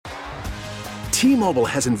T-Mobile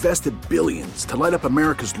has invested billions to light up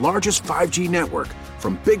America's largest 5G network,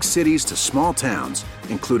 from big cities to small towns,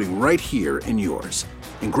 including right here in yours.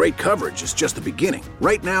 And great coverage is just the beginning.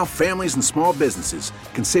 Right now, families and small businesses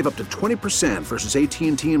can save up to 20% versus AT&T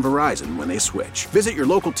and Verizon when they switch. Visit your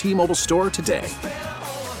local T-Mobile store today.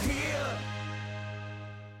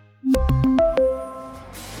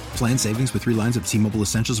 Plan savings with 3 lines of T-Mobile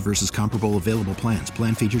Essentials versus comparable available plans.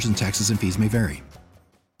 Plan features and taxes and fees may vary.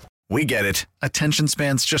 We get it. Attention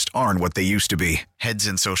spans just aren't what they used to be. Heads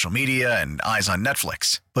in social media and eyes on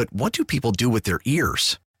Netflix. But what do people do with their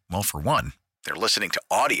ears? Well, for one, they're listening to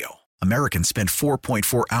audio. Americans spend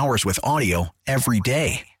 4.4 hours with audio every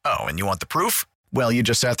day. Oh, and you want the proof? Well, you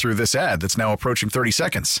just sat through this ad that's now approaching 30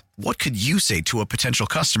 seconds. What could you say to a potential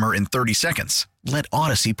customer in 30 seconds? Let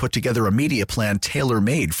Odyssey put together a media plan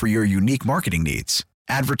tailor-made for your unique marketing needs.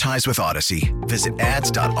 Advertise with Odyssey. Visit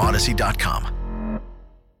ads.odyssey.com.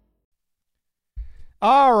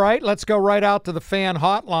 All right, let's go right out to the fan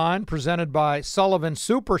hotline presented by Sullivan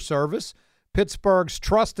Super Service, Pittsburgh's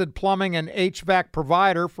trusted plumbing and HVAC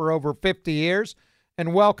provider for over 50 years,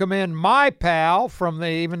 and welcome in my pal from the,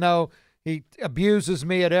 even though he abuses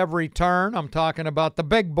me at every turn, I'm talking about the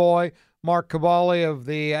big boy, Mark Kaboly of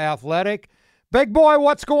The Athletic. Big boy,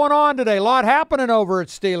 what's going on today? A lot happening over at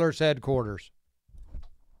Steelers headquarters.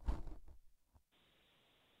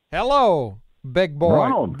 Hello, big boy.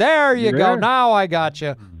 Ronald, there you go. Now I got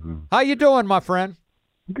you. How you doing, my friend?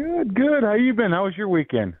 Good, good. How you been? How was your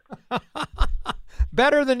weekend?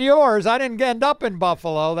 Better than yours. I didn't end up in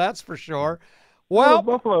Buffalo, that's for sure. Well,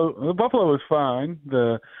 Buffalo was fine.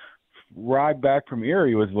 The ride back from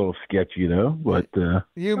Erie was a little sketchy, though. But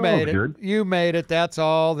you made it. Good. You made it. That's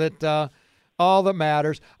all that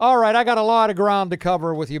matters. All right, I got a lot of ground to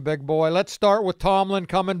cover with you, big boy. Let's start with Tomlin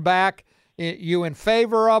coming back. You in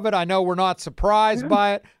favor of it? I know we're not surprised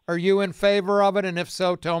by it. Are you in favor of it? And if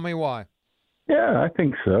so, tell me why. Yeah, I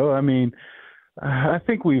think so. I mean, I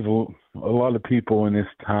think a lot of people in this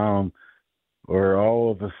town are all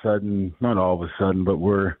of a sudden, not all of a sudden, but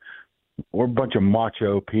we're a bunch of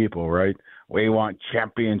macho people, right? We want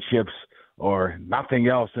championships or nothing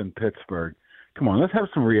else in Pittsburgh. Come on, let's have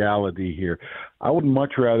some reality here. I would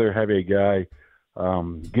much rather have a guy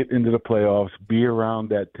get into the playoffs, be around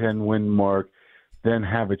that 10-win mark, then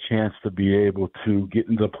have a chance to be able to get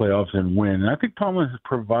into the playoffs and win. And I think Tomlin has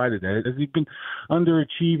provided that. Has he been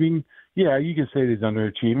underachieving? Yeah, you can say he's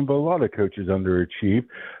underachieving, but a lot of coaches underachieve.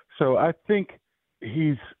 So I think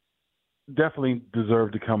he's definitely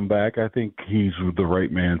deserved to come back. I think he's the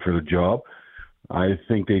right man for the job. I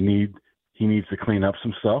think he needs to clean up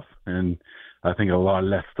some stuff, and I think a lot of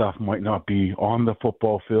that stuff might not be on the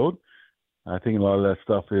football field. I think a lot of that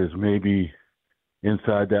stuff is maybe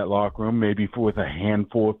inside that locker room, maybe with a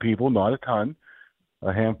handful of people, not a ton,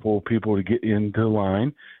 a handful of people to get into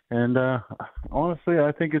line. And honestly,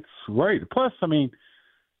 I think it's right. Plus, I mean,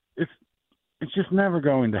 it's just never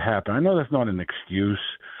going to happen. I know that's not an excuse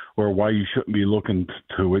or why you shouldn't be looking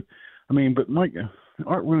to it. I mean, but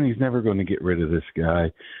Art Rooney's never going to get rid of this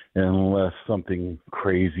guy unless something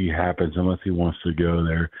crazy happens, unless he wants to go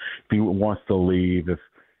there. If he wants to leave,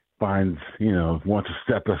 wants to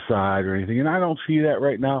step aside or anything. And I don't see that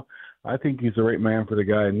right now. I think he's the right man for the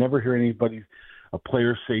guy. I never hear a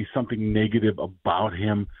player say something negative about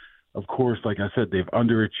him. Of course, like I said, they've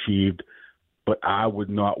underachieved, but I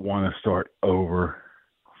would not want to start over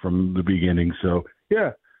from the beginning. So,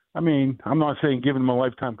 yeah, I mean, I'm not saying give him a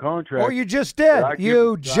lifetime contract. Or you just did.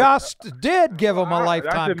 You just did give him a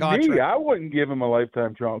lifetime contract. Me. I wouldn't give him a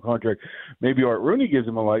lifetime contract. Maybe Art Rooney gives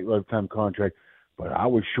him a lifetime contract. But I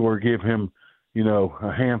would sure give him,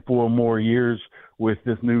 a handful of more years with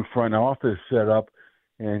this new front office set up.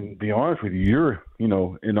 And be honest with you, in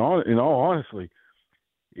all honesty,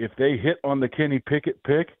 if they hit on the Kenny Pickett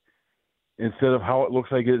pick instead of how it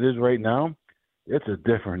looks like it is right now, it's a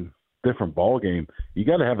different ball game. You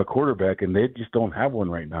got to have a quarterback, and they just don't have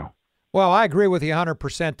one right now. Well, I agree with you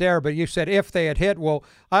 100% there, but you said if they had hit. Well,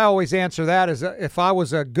 I always answer that as if I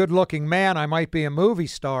was a good-looking man, I might be a movie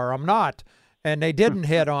star. I'm not. And they didn't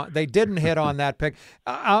hit on that pick.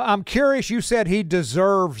 I'm curious. You said he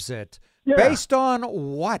deserves it. Yeah. Based on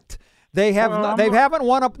what? They haven't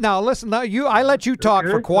won up. Now listen. I let you talk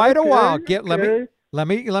for quite a while. Let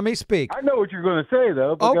me speak. I know what you're going to say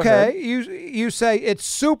though. Okay. You say it's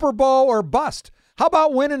Super Bowl or bust. How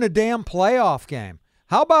about winning a damn playoff game?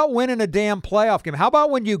 How about winning a damn playoff game? How about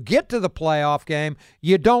when you get to the playoff game,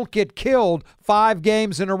 you don't get killed 5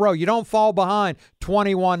 games in a row? You don't fall behind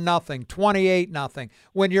 21-0, 28-0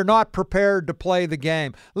 when you're not prepared to play the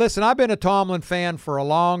game. Listen, I've been a Tomlin fan for a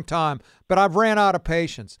long time, but I've ran out of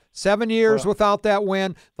patience. 7 years without that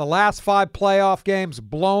win. The last 5 playoff games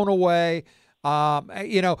blown away.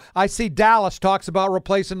 I see Dallas talks about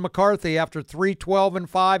replacing McCarthy after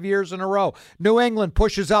 3-12-5 years in a row. New England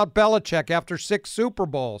pushes out Belichick after 6 Super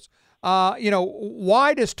Bowls.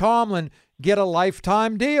 Why does Tomlin get a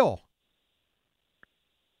lifetime deal?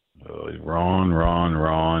 Oh,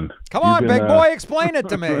 Ron. Come on, big boy, explain it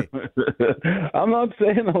to me. I'm not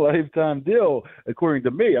saying a lifetime deal, according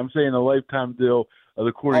to me. I'm saying a lifetime deal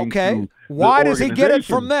according to why does he get it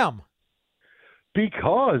from them?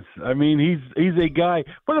 Because, he's a guy.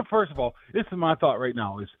 But first of all, this is my thought right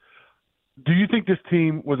now is, do you think this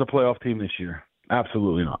team was a playoff team this year?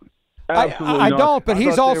 Absolutely not. Absolutely I not. don't, but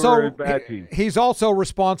he's also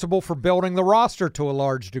responsible for building the roster to a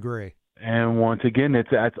large degree. And once again,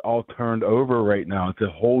 that's all turned over right now. It's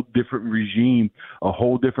a whole different regime, a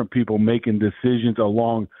whole different people making decisions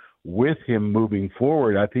along with him moving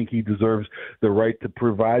forward. I think he deserves the right to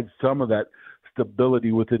provide some of that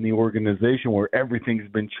stability within the organization where everything's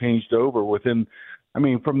been changed over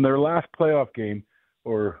from their last playoff game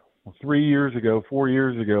or 4 years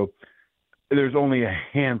ago, there's only a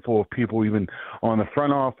handful of people even on the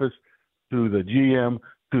front office to the GM,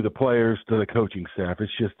 to the players, to the coaching staff.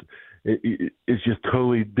 It's just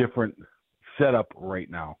totally different setup right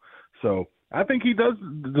now. So I think he does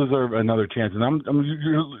deserve another chance. And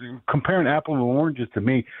I'm comparing apples and oranges to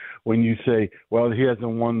me when you say, well, he hasn't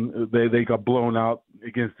won. They got blown out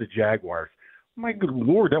against the Jaguars. My good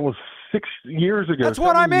Lord, that was 6 years ago. That's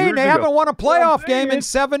what I mean. They haven't won a playoff game in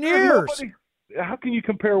 7 years. How can you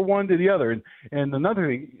compare one to the other? And another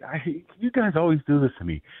thing, you guys always do this to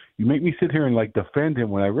me. You make me sit here and defend him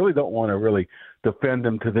when I really don't want to really defend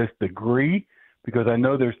him to this degree, because I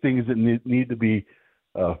know there's things that need to be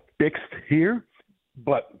fixed here.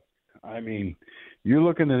 But you're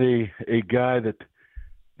looking at a guy that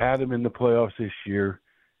had him in the playoffs this year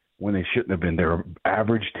when they shouldn't have been. They're an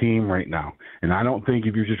average team right now, and I don't think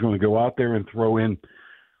if you're just going to go out there and throw in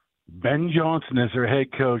Ben Johnson as their head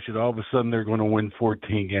coach, and all of a sudden they're going to win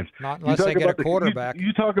 14 games. Not unless they get a quarterback.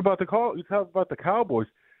 You talk about the Cowboys.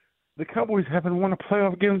 The Cowboys haven't won a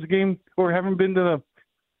playoff game or haven't been to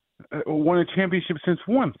won a championship since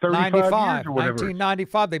 35 years or whatever.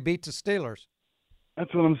 1995, they beat the Steelers.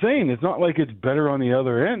 That's what I'm saying. It's not like it's better on the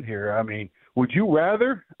other end here. Would you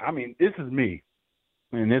rather? This is me,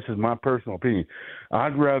 and this is my personal opinion.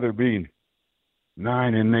 I'd rather be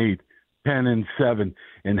 9-8. 10-7,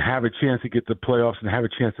 and have a chance to get the playoffs and have a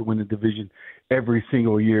chance to win the division every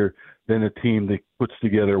single year than a team that puts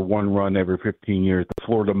together one run every 15 years, the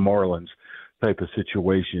Florida Marlins type of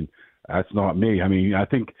situation. That's not me. I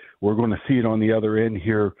think we're going to see it on the other end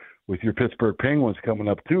here with your Pittsburgh Penguins coming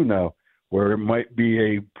up too now, where it might be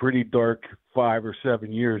a pretty dark 5 or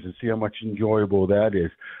 7 years, and see how much enjoyable that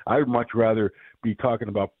is. I would much rather be talking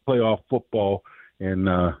about playoff football and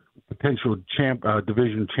potential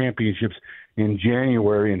division championships in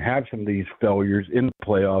January and have some of these failures in the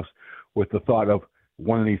playoffs with the thought of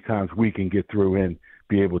one of these times we can get through and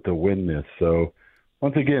be able to win this. So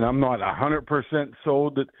once again, I'm not 100%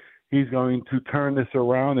 sold that he's going to turn this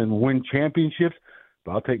around and win championships,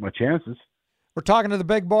 but I'll take my chances. We're talking to the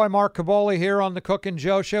big boy, Mark Kaboly, here on the Cook and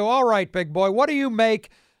Joe Show. All right, big boy, what do you make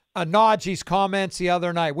Najee's comments the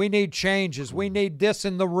other night? We need changes. We need this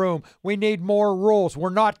in the room. We need more rules. We're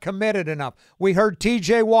not committed enough. We heard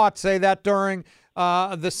T.J. Watt say that during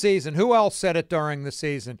the season. Who else said it during the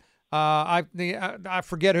season? I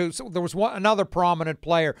forget who. There was another prominent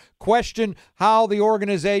player. Question how the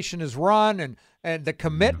organization is run and the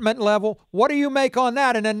commitment level. What do you make on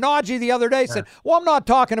that? And then Najee the other day said, well, I'm not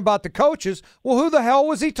talking about the coaches. Well, who the hell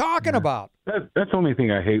was he talking about? That's the only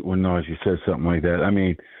thing I hate when Najee says something like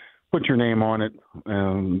that. Put your name on it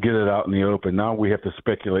and get it out in the open. Now we have to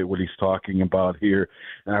speculate what he's talking about here.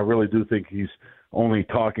 And I really do think he's only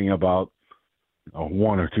talking about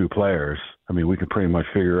one or two players. We can pretty much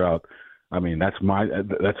figure out. That's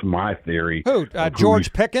my theory. Who?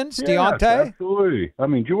 George Pickens? Yes, Deontay?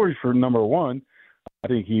 Absolutely. George for number one, I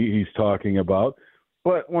think he's talking about.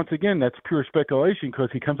 But once again, that's pure speculation because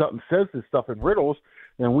he comes out and says this stuff in riddles,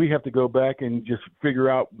 and we have to go back and just figure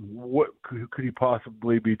out what could he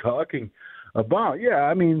possibly be talking about.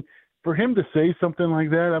 Yeah, for him to say something like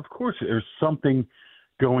that, of course there's something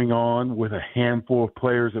going on with a handful of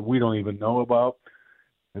players that we don't even know about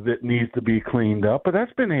that needs to be cleaned up. But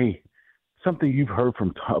that's been something you've heard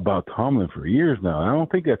about Tomlin for years now. I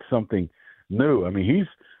don't think that's something new. He's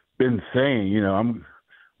been saying,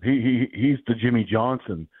 he's the Jimmy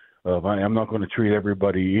Johnson of I'm not going to treat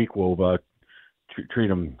everybody equal, but treat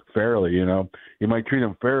them fairly. You might treat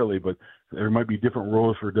them fairly, but there might be different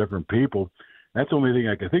rules for different people. That's the only thing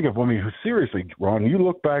I can think of. I mean, seriously, Ron, you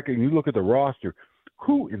look back and you look at the roster,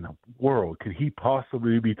 who in the world could he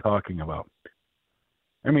possibly be talking about?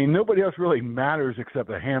 I mean, nobody else really matters except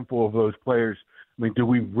a handful of those players. I mean, do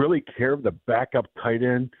we really care if the backup tight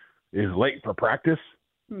end is late for practice?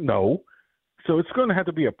 No. So it's going to have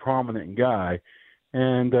to be a prominent guy.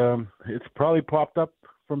 And it's probably popped up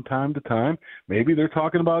from time to time. Maybe they're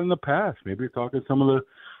talking about it in the past. Maybe they're talking some of the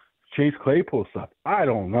Chase Claypool stuff. I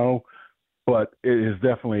don't know. But it is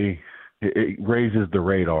definitely – it raises the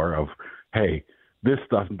radar of, hey, this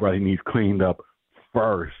stuff probably needs cleaned up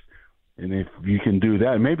first. And if you can do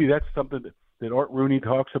that, maybe that's something that Art Rooney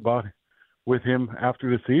talks about with him after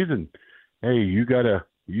the season. Hey, you gotta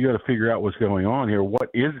figure out what's going on here. What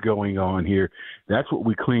is going on here? That's what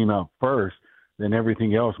we clean up first. Then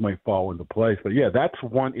everything else might fall into place. But yeah, that's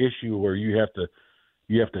one issue where you have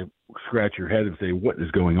to scratch your head and say, what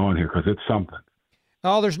is going on here? Because it's something.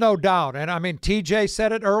 Oh, there's no doubt. And I mean, TJ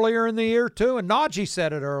said it earlier in the year too, and Najee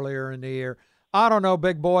said it earlier in the year. I don't know,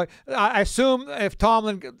 big boy. I assume if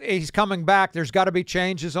Tomlin, he's coming back, there's got to be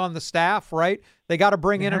changes on the staff, right? They got to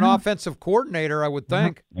bring in an offensive coordinator, I would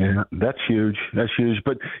think. Yeah, that's huge. That's huge.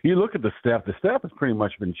 But you look at the staff. The staff has pretty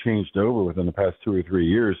much been changed over within the past 2 or 3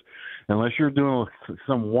 years. Unless you're doing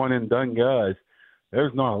some one-and-done guys,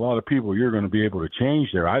 there's not a lot of people you're going to be able to change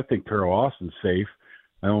there. I think Terrell Austin's safe.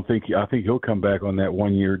 I think he'll come back on that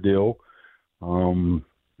 1-year deal. I mean,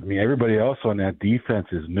 everybody else on that defense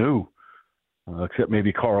is new. Except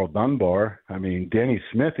maybe Carl Dunbar. I mean, Danny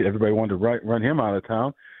Smith, everybody wanted to run him out of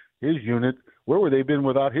town. His unit, where would they been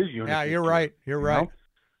without his unit? Yeah, you're right. You're right.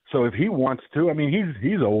 So if he wants to, I mean,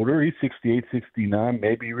 he's older. He's 68, 69.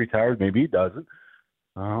 Maybe he retires. Maybe he doesn't.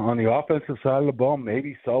 On the offensive side of the ball,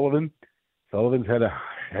 maybe Sullivan. Sullivan's had a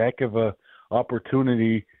heck of a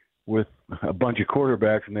opportunity with a bunch of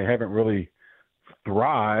quarterbacks, and they haven't really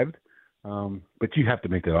thrived. But you have to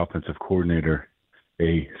make that offensive coordinator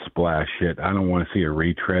a splash hit. I don't want to see a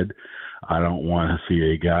retread. I don't want to see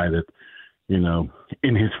a guy that,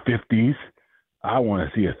 in his 50s. I want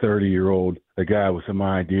to see a 30-year-old, a guy with some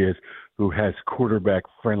ideas who has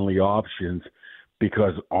quarterback-friendly options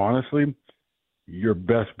because, honestly, your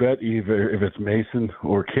best bet, either if it's Mason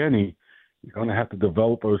or Kenny, you're going to have to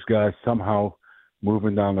develop those guys somehow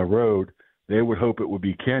moving down the road. They would hope it would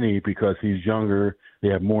be Kenny because he's younger. They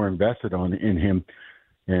have more invested in him.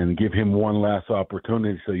 And give him one last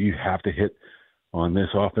opportunity. So you have to hit on this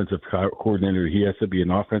offensive coordinator. He has to be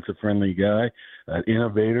an offensive-friendly guy, an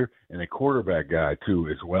innovator, and a quarterback guy, too,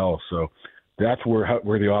 as well. So that's where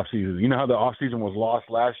the offseason – you know how the offseason was lost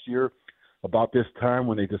last year about this time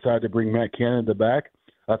when they decided to bring Matt Canada back?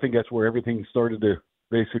 I think that's where everything started to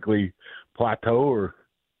basically plateau, or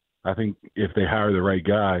I think if they hire the right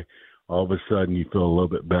guy, all of a sudden you feel a little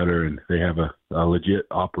bit better and they have a legit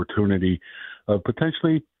opportunity of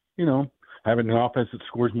potentially, having an offense that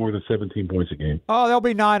scores more than 17 points a game. Oh, they'll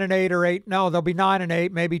be 9-8 or 8. No, they'll be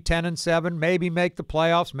 9-8, maybe 10-7, maybe make the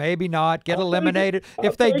playoffs, maybe not, get eliminated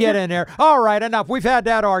if they get in there. All right, enough. We've had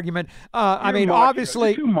that argument. Obviously.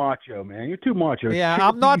 You're too macho, man. You're too macho. Yeah,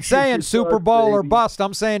 I'm not saying Super Bowl or bust.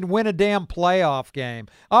 I'm saying win a damn playoff game.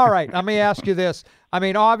 All right, let me ask you this. I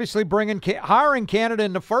mean, obviously hiring Canada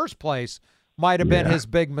in the first place might have been his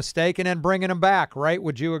big mistake, and then bringing him back, right?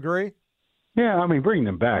 Would you agree? Yeah, I mean, bringing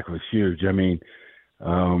him back was huge. I mean,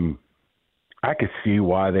 I could see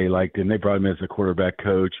why they liked him. They brought him as a quarterback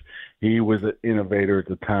coach. He was an innovator at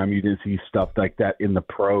the time. You didn't see stuff like that in the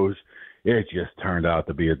pros. It just turned out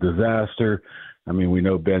to be a disaster. I mean, we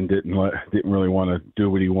know Ben didn't really want to do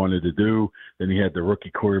what he wanted to do. Then he had the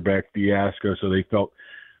rookie quarterback fiasco, so they felt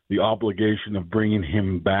the obligation of bringing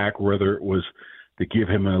him back, whether it was to give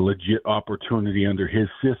him a legit opportunity under his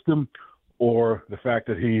system or the fact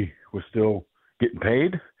that he was still getting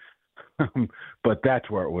paid. But that's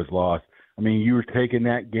where it was lost. I mean, you were taking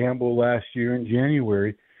that gamble last year in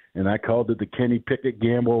January, and I called it the Kenny Pickett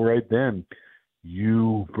gamble right then.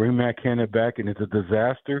 You bring Matt Canada back, and it's a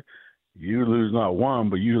disaster. You lose not one,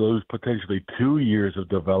 but you lose potentially 2 years of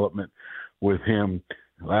development with him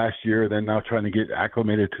last year. Then now trying to get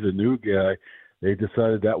acclimated to the new guy, they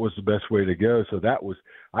decided that was the best way to go. So that was,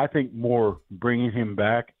 I think, more bringing him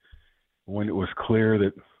back when it was clear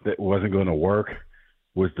that that wasn't going to work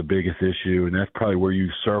was the biggest issue. And that's probably where you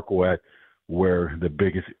circle at where the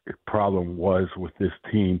biggest problem was with this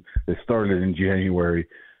team that started in January,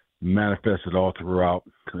 manifested all throughout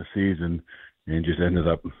the season, and just ended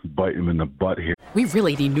up biting them in the butt here. We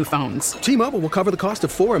really need new phones. T-Mobile will cover the cost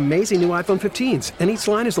of 4 amazing new iPhone 15s, and each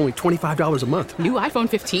line is only $25 a month. New iPhone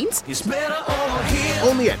 15s? It's better over here.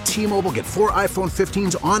 Only at T-Mobile, get 4 iPhone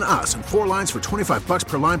 15s on us and 4 lines for $25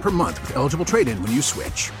 per line per month with eligible trade-in when you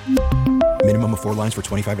switch. Minimum of 4 lines for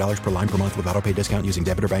 $25 per line per month with autopay discount using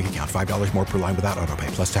debit or bank account. $5 more per line without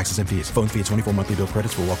autopay, plus taxes and fees. Phone fee at 24 monthly bill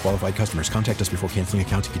credits for well-qualified customers. Contact us before canceling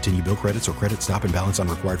account to continue bill credits or credit stop and balance on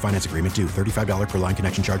required finance agreement due. $35 per line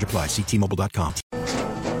connection charge applies. See T-Mobile.com.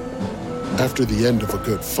 After the end of a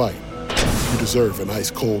good fight, you deserve an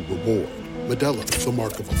ice-cold reward. Modelo is the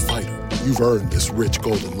mark of a fighter. You've earned this rich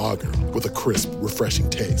golden lager with a crisp, refreshing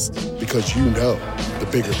taste. Because you know, the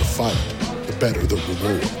bigger the fight, the better the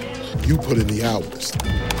reward. You put in the hours,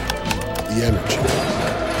 the energy,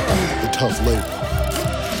 the tough labor.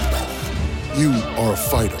 You are a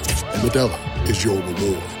fighter, and Modelo is your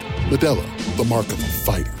reward. Modelo, the mark of a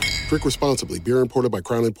fighter. Drink responsibly. Beer imported by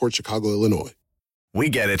Crown Imports, Chicago, Illinois. We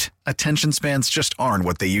get it. Attention spans just aren't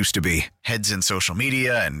what they used to be. Heads in social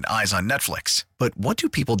media and eyes on Netflix. But what do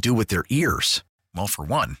people do with their ears? Well, for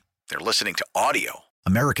one, they're listening to audio.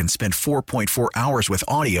 Americans spend 4.4 hours with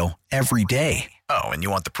audio every day. Oh, and you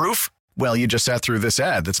want the proof? Well, you just sat through this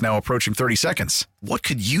ad that's now approaching 30 seconds. What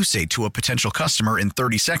could you say to a potential customer in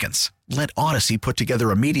 30 seconds? Let Odyssey put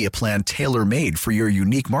together a media plan tailor-made for your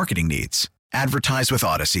unique marketing needs. Advertise with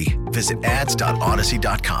Odyssey. Visit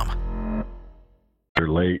ads.odyssey.com. They're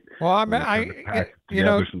late. Well,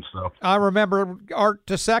 some stuff. I remember Art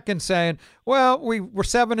II saying, "Well, we were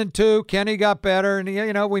 7-2. Kenny got better,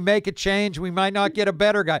 and we make a change. We might not get a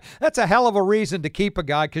better guy." That's a hell of a reason to keep a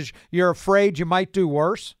guy because you're afraid you might do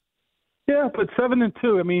worse. Yeah, but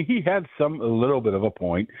 7-2. I mean, he had a little bit of a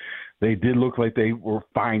point. They did look like they were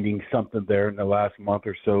finding something there in the last month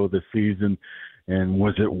or so of the season, and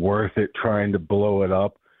was it worth it trying to blow it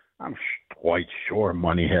up? I'm quite sure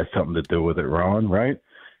money has something to do with it, Ron, right?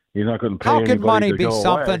 You're not going to pay How anybody can money to be go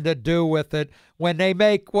something away. to do with it when they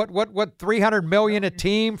make what $300 million a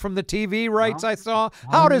team from the TV rights I saw?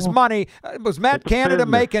 How does money was Matt Canada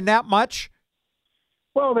making that much?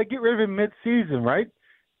 Well, they get rid of him mid-season, right?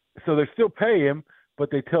 So they still pay him,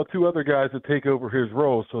 but they tell 2 other guys to take over his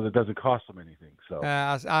role so that it doesn't cost them anything. So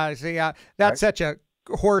I see. That's such a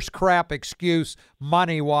horse crap excuse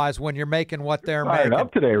money-wise when you're making what they're making.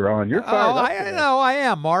 Up today, Ron. You're fired up today. No, I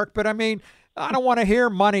am, Mark. But I mean, I don't want to hear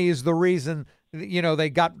money is the reason. They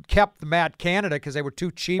kept Matt Canada because they were too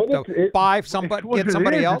cheap to buy somebody, get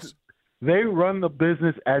somebody else. They run the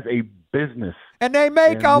business as a business, and they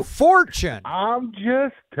make a fortune. I'm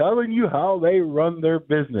just telling you how they run their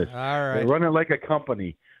business. All right, they run it like a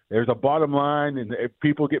company. There's a bottom line, and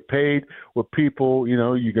people get paid with people.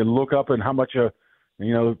 You can look up and how much a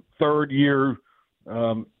third year,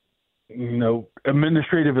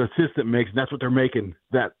 administrative assistant makes, and that's what they're making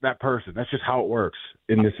that person. That's just how it works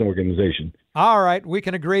in this organization. All right. We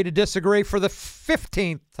can agree to disagree for the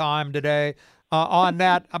 15th time today on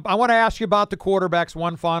that. I want to ask you about the quarterbacks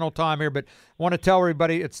one final time here, but I want to tell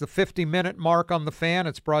everybody it's the 50-minute mark on the Fan.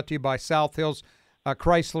 It's brought to you by South Hills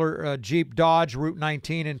Chrysler Jeep Dodge, Route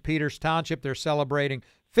 19 in Peters Township. They're celebrating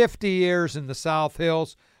 50 years in the South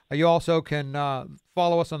Hills. You also can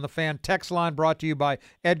follow us on the Fan text line, brought to you by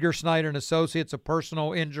Edgar Snyder and Associates, a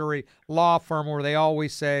personal injury law firm where they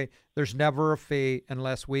always say there's never a fee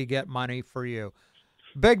unless we get money for you.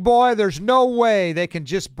 Big boy, there's no way they can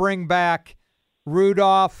just bring back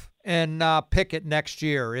Rudolph and Pickett next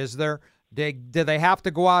year, is there? Do they have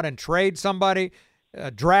to go out and trade somebody,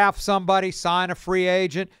 draft somebody, sign a free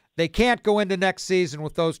agent? They can't go into next season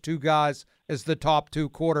with those 2 guys as the top 2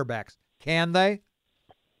 quarterbacks. Can they?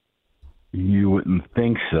 You wouldn't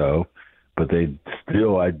think so, but they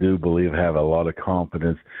still, I do believe, have a lot of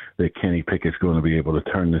confidence that Kenny Pickett's going to be able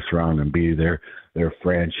to turn this around and be their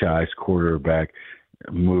franchise quarterback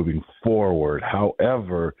moving forward.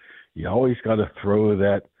 However, you always got to throw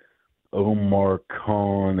that Omar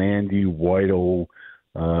Khan, Andy Weidel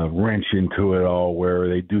wrench into it all, where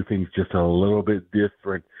they do things just a little bit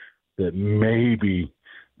different. That maybe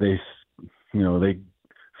they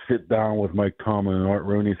sit down with Mike Tomlin and Art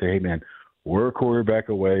Rooney and say, "Hey, man, we're a quarterback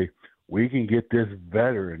away. We can get this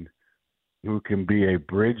veteran who can be a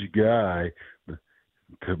bridge guy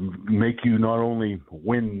to make you not only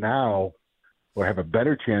win now or have a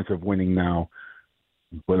better chance of winning now,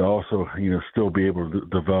 but also, still be able to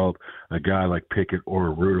develop a guy like Pickett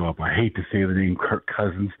or Rudolph." I hate to say the name Kirk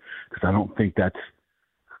Cousins because I don't think that's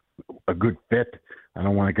a good fit. I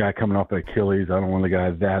don't want a guy coming off Achilles. I don't want a guy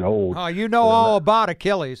that old. Oh, you know all about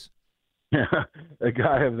Achilles. A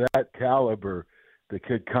guy of that caliber that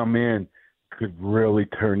could come in could really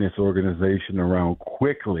turn this organization around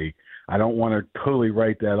quickly. I don't want to totally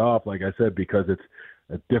write that off, like I said, because it's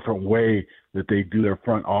a different way that they do their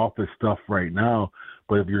front office stuff right now.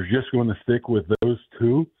 But if you're just going to stick with those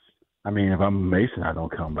 2, I mean, if I'm Mason, I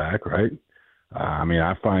don't come back, right?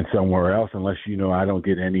 I find somewhere else unless, I don't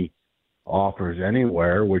get any offers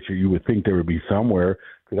anywhere, which you would think there would be somewhere,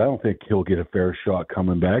 because I don't think he'll get a fair shot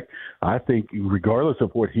coming back. I think regardless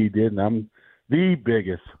of what he did, and I'm the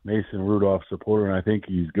biggest Mason Rudolph supporter, and I think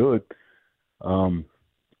he's good,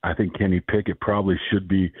 I think Kenny Pickett probably should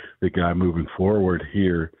be the guy moving forward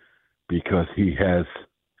here, because he has,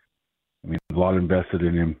 a lot invested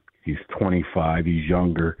in him. He's 25, he's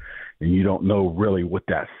younger, and you don't know really what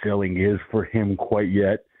that ceiling is for him quite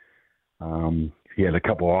yet. He had a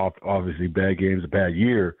couple of obviously bad games, a bad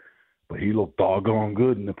year, but he looked doggone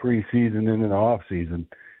good in the preseason and in the offseason.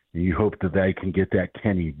 And you hope that they can get that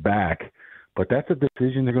Kenny back. But that's a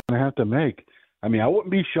decision they're going to have to make. I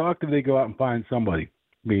wouldn't be shocked if they go out and find somebody.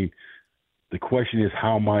 The question is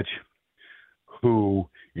how much, who,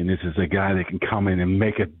 and this is a guy that can come in and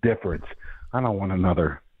make a difference. I don't want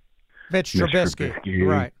another Mitch Trubisky,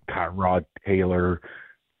 right? Tyrod Taylor,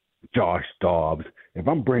 Josh Dobbs. If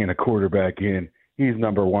I'm bringing a quarterback in, he's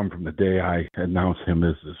number one from the day I announced him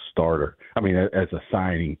as a starter. As a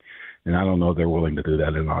signing. And I don't know if they're willing to do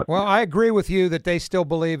that or not. Well, I agree with you that they still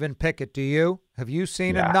believe in Pickett. Do you? Have you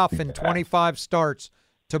seen enough in 25 starts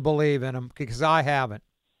to believe in him? Because I haven't.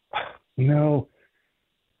 No.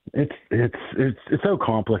 It's so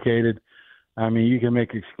complicated. You can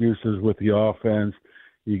make excuses with the offense.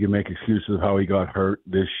 You can make excuses of how he got hurt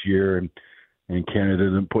this year, and Canada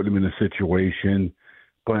didn't put him in a situation.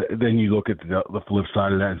 But then you look at the flip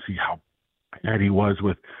side of that and see how bad he was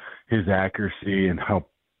with his accuracy and how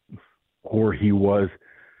poor he was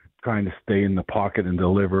trying to stay in the pocket and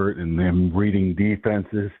deliver it, and then reading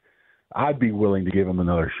defenses. I'd be willing to give him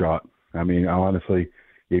another shot. Honestly,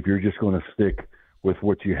 if you're just going to stick with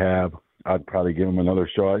what you have, I'd probably give him another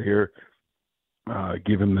shot here.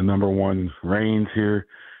 Give him the number one reins here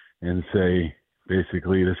and say,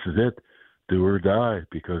 basically, this is it, do or die,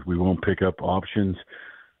 because we won't pick up options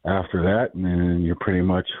after that, and then you're pretty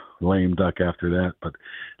much lame duck after that. But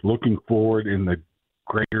looking forward in the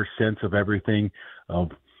greater sense of everything, of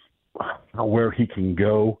where he can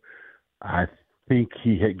go, I think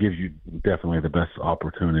he gives you definitely the best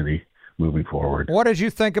opportunity moving forward. What did you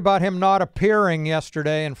think about him not appearing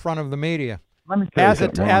yesterday in front of the media? Let me tell you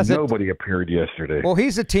something. Nobody appeared yesterday. Well,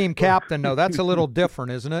 he's a team captain, though. That's a little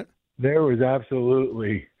different, isn't it? There was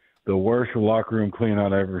absolutely the worst locker room cleanout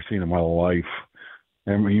I've ever seen in my life.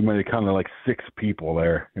 And you might have counted like 6 people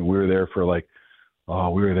there, and we were there for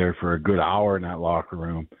a good hour in that locker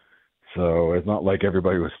room. So it's not like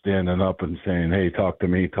everybody was standing up and saying, hey, talk to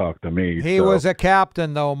me. He was a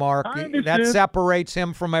captain, though, Mark. That separates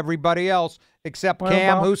him from everybody else, except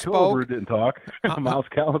Cam, who spoke. Caliber didn't talk. Miles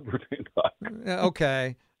Caliber didn't talk.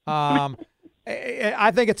 Okay.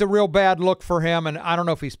 I think it's a real bad look for him, and I don't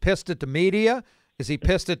know if he's pissed at the media. Is he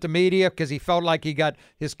pissed at the media because he felt like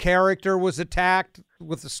his character was attacked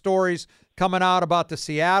with the stories coming out about the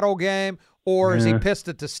Seattle game? Or is he pissed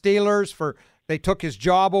at the Steelers for they took his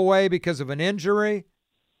job away because of an injury?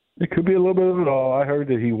 It could be a little bit of it all. I heard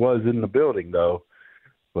that he was in the building, though,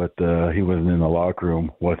 but he wasn't in the locker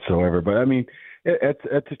room whatsoever. But,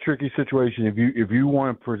 it's a tricky situation. If you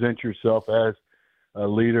want to present yourself as a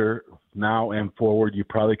leader now and forward, you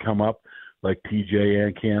probably come up like TJ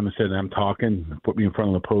and Cam and said, I'm talking, put me in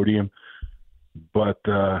front of the podium. But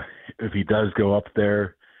if he does go up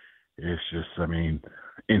there, it's just,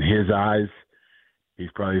 in his eyes, he's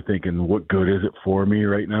probably thinking, what good is it for me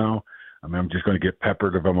right now? I'm just going to get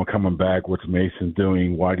peppered if I'm coming back. What's Mason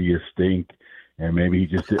doing? Why do you stink? And maybe he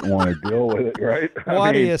just didn't want to deal with it, right?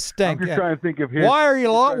 Why do you stink? I'm just trying to think of his. Why are you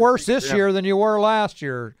a lot worse this year than you were last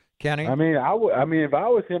year, Kenny? If I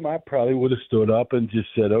was him, I probably would have stood up and just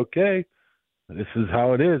said, okay, this is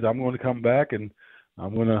how it is. I'm going to come back and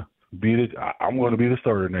I'm going to be the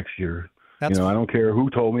starter next year. I don't care who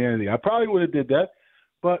told me anything. I probably would have did that,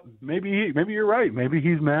 but maybe you're right. Maybe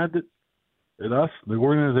he's mad at us, the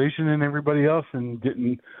organization, and everybody else, and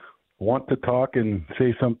didn't want to talk and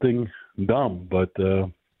say something dumb. But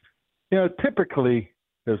typically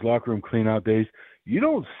those locker room cleanout days, you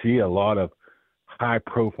don't see a lot of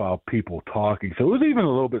high-profile people talking. So it was even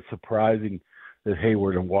a little bit surprising that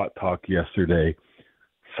Heyward and Watt talked yesterday.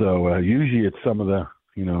 So usually it's some of the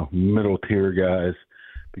middle-tier guys,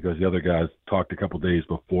 because the other guys talked a couple days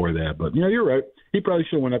before that. But, you're right. He probably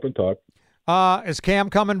should have went up and talked. Is Cam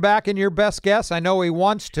coming back in your best guess? I know he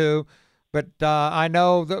wants to, but I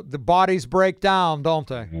know the bodies break down, don't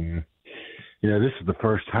they? Mm-hmm. This is the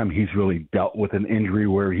first time he's really dealt with an injury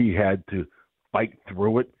where he had to fight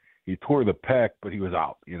through it. He tore the pec, but he was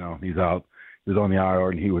out. He's out. He was on the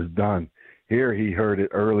IR, and he was done. Here he heard it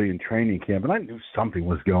early in training camp, and I knew something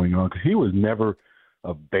was going on because he was never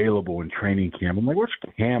available in training camp. I'm like, where's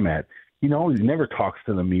Cam at? He never talks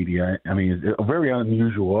to the media. It's very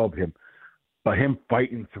unusual of him. But him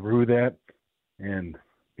fighting through that, and,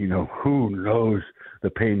 who knows the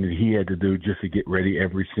pain that he had to do just to get ready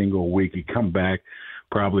every single week. He come back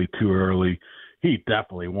probably too early. He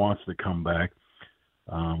definitely wants to come back.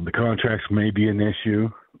 The contracts may be an issue,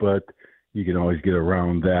 but you can always get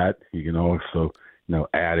around that. You can also,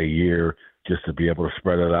 add a year just to be able to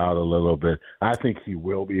spread it out a little bit. I think he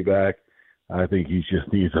will be back. I think he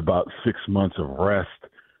just needs about 6 months of rest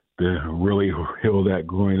to really heal that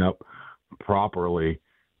groin up properly,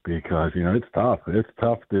 because, it's tough. It's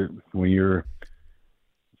tough that when you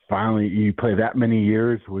play that many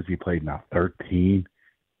years. Was he played now 13?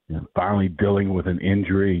 Finally dealing with an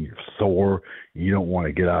injury, and you're sore, and you don't want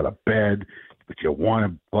to get out of bed, but you want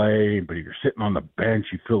to play, but you're sitting on the bench,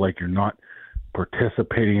 you feel like you're not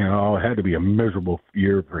participating at all. It had to be a miserable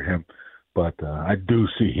year for him, but I do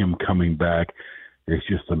see him coming back. It's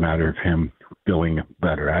just a matter of him feeling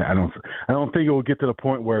better. I don't think it will get to the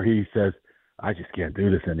point where he says, I just can't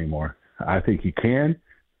do this anymore. I think he can.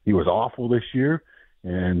 He was awful this year.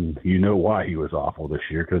 And you know why he was awful this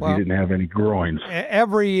year, because he didn't have any groins.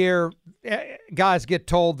 Every year, guys get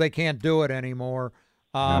told they can't do it anymore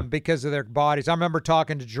because of their bodies. I remember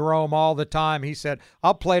talking to Jerome all the time. He said,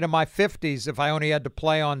 I'll play to my 50s if I only had to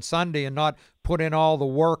play on Sunday and not put in all the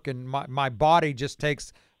work, and my body just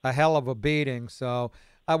takes a hell of a beating. So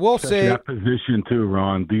we'll see. That position too,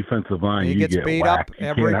 Ron, defensive line, he gets beat up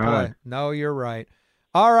every play. No, you're right.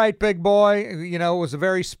 All right, big boy. It was a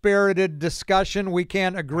very spirited discussion. We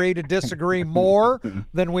can't agree to disagree more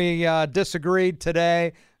than we disagreed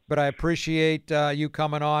today, but I appreciate you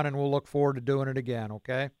coming on, and we'll look forward to doing it again,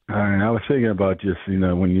 okay? All right. I was thinking about just,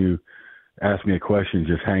 when you ask me a question,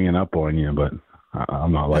 just hanging up on you, but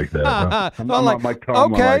I'm not like that. I'm not like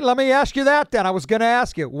Tom. Okay, let me ask you that then. I was going to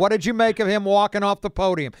ask you, what did you make of him walking off the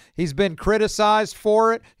podium? He's been criticized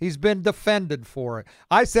for it. He's been defended for it.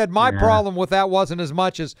 I said my problem with that wasn't as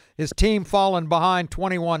much as his team falling behind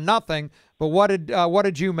 21-0, but what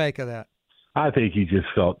did you make of that? I think he just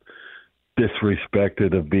felt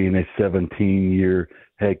disrespected of being a 17-year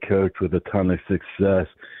head coach with a ton of success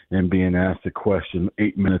and being asked a question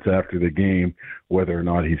 8 minutes after the game whether or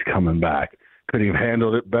not he's coming back. Could he have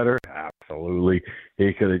handled it better? Absolutely.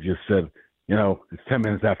 He could have just said, it's 10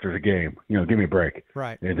 minutes after the game. Give me a break.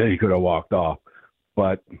 Right. And then he could have walked off.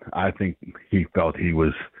 But I think he felt he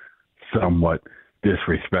was somewhat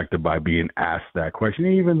disrespected by being asked that question,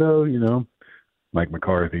 even though, Mike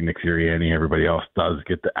McCarthy, Nick Sirianni, everybody else does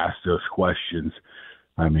get to ask those questions.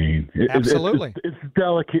 I mean, absolutely. It's a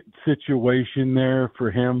delicate situation there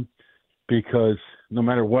for him, because no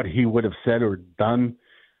matter what he would have said or done,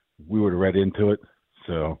 we would have read into it.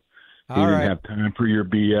 So he didn't have time for your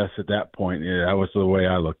BS at that point. Yeah, that was the way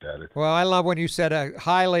I looked at it. Well, I love when you said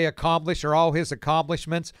highly accomplished, or all his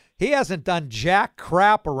accomplishments. He hasn't done jack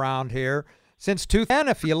crap around here since 2010.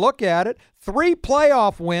 If you look at it, 3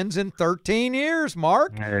 playoff wins in 13 years,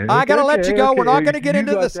 Mark. I got to let you go. We're not going to get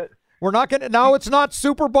into this. We're not going to. No, it's not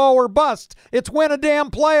Super Bowl or bust. It's win a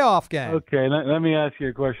damn playoff game. Okay, let me ask you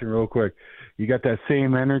a question real quick. You got that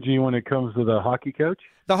same energy when it comes to the hockey coach?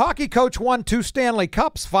 The hockey coach won 2 Stanley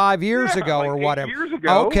Cups 5 years ago or whatever. 8 years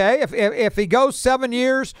ago. Okay, if he goes 7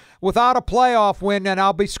 years without a playoff win, then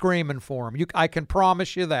I'll be screaming for him. I can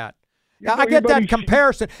promise you that. I get that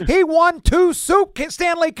comparison. He won 2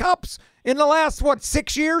 Stanley Cups in the last,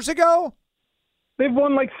 6 years ago? They've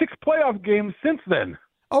won like 6 playoff games since then.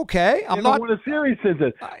 Okay, I'm not won a series since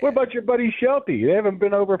then. What about your buddy Shelty? They haven't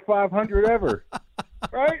been over 500 ever.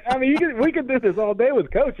 Right? I mean, we could do this all day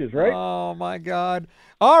with coaches, right? Oh, my God.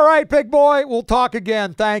 All right, big boy. We'll talk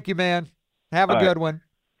again. Thank you, man. Have a good one.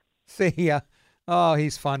 See ya. Oh,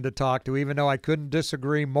 he's fun to talk to, even though I couldn't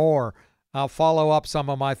disagree more. I'll follow up some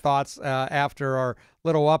of my thoughts after our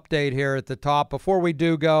little update here at the top. Before we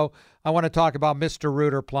do go, I want to talk about Mr.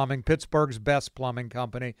 Rooter Plumbing, Pittsburgh's best plumbing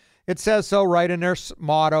company. It says so right in their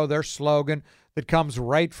motto, their slogan, that comes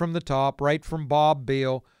right from the top, right from Bob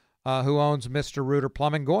Beal, who owns Mr. Rooter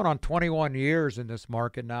Plumbing, going on 21 years in this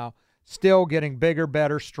market now, still getting bigger,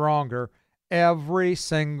 better, stronger every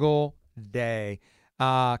single day.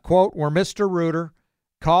 Quote, we're Mr. Rooter.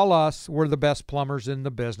 Call us. We're the best plumbers in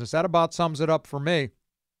the business. That about sums it up for me.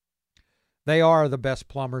 They are the best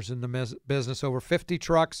plumbers in the business. Over 50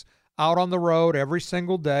 trucks out on the road every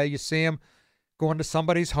single day. You see them going to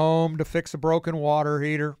somebody's home to fix a broken water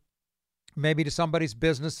heater, maybe to somebody's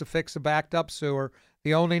business to fix a backed up sewer.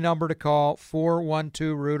 The only number to call,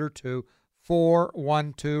 412-ROOTER-2,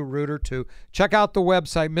 412-ROOTER-2. Check out the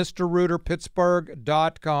website,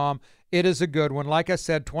 MrRooterPittsburgh.com. It is a good one. Like I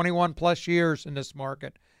said, 21-plus years in this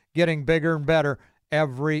market, getting bigger and better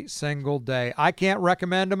every single day. I can't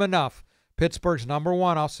recommend them enough. Pittsburgh's number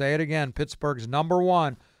one, I'll say it again, Pittsburgh's number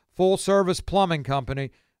one full-service plumbing company,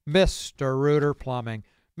 Mr. Rooter Plumbing.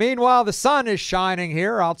 Meanwhile, the sun is shining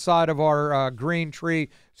here outside of our Green Tree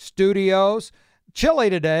studios. Chilly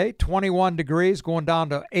today, 21 degrees, going down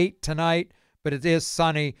to 8 tonight, but it is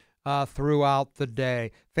sunny throughout the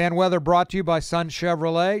day. Fan weather brought to you by Sun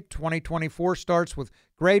Chevrolet. 2024 starts with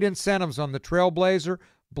great incentives on the Trailblazer,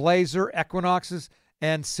 Blazer, Equinoxes,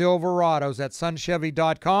 and Silverados at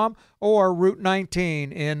sunchevy.com or Route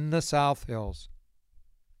 19 in the South Hills.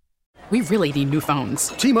 We really need new phones.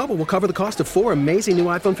 T-Mobile will cover the cost of 4 amazing new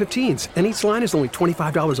iPhone 15s, and each line is only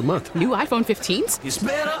 $25 a month. New iPhone 15s? It's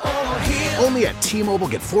better over here. Only at T-Mobile,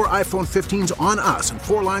 get 4 iPhone 15s on us and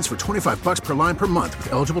 4 lines for $25 per line per month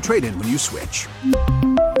with eligible trade-in when you switch.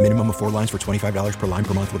 Minimum of 4 lines for $25 per line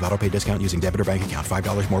per month with autopay discount using debit or bank account.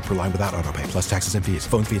 $5 more per line without autopay, plus taxes and fees.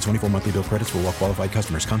 Phone fee at 24 monthly bill credits for well-qualified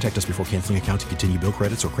customers. Contact us before canceling account to continue bill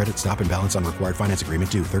credits or credit stop and balance on required finance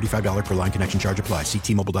agreement due. $35 per line connection charge applies. See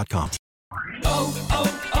T-Mobile.com.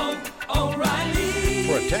 O'Reilly.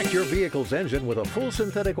 Protect your vehicle's engine with a full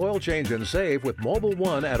synthetic oil change and save with Mobile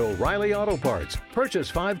One at O'Reilly Auto Parts. Purchase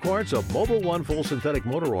 5 quarts of Mobile One full synthetic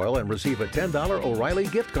motor oil and receive a $10 O'Reilly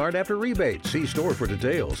gift card after rebate. See store for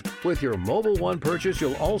details. With your Mobile One purchase,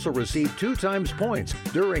 you'll also receive 2 times points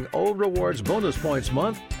during O Rewards Bonus Points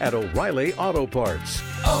Month at O'Reilly Auto Parts.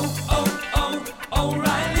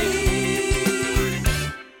 O'Reilly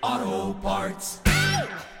Auto Parts.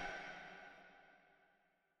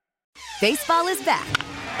 Baseball is back,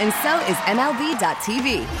 and so is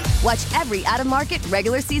MLB.tv. Watch every out-of-market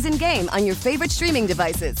regular season game on your favorite streaming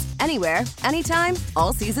devices, anywhere, anytime,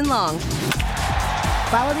 all season long.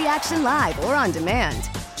 Follow the action live or on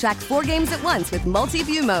demand. Track 4 games at once with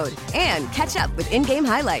multi-view mode and catch up with in-game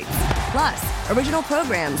highlights. Plus, original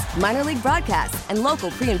programs, minor league broadcasts, and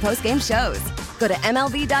local pre- and post-game shows. Go to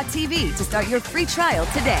MLB.tv to start your free trial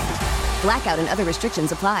today. Blackout and other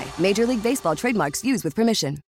restrictions apply. Major League Baseball trademarks used with permission.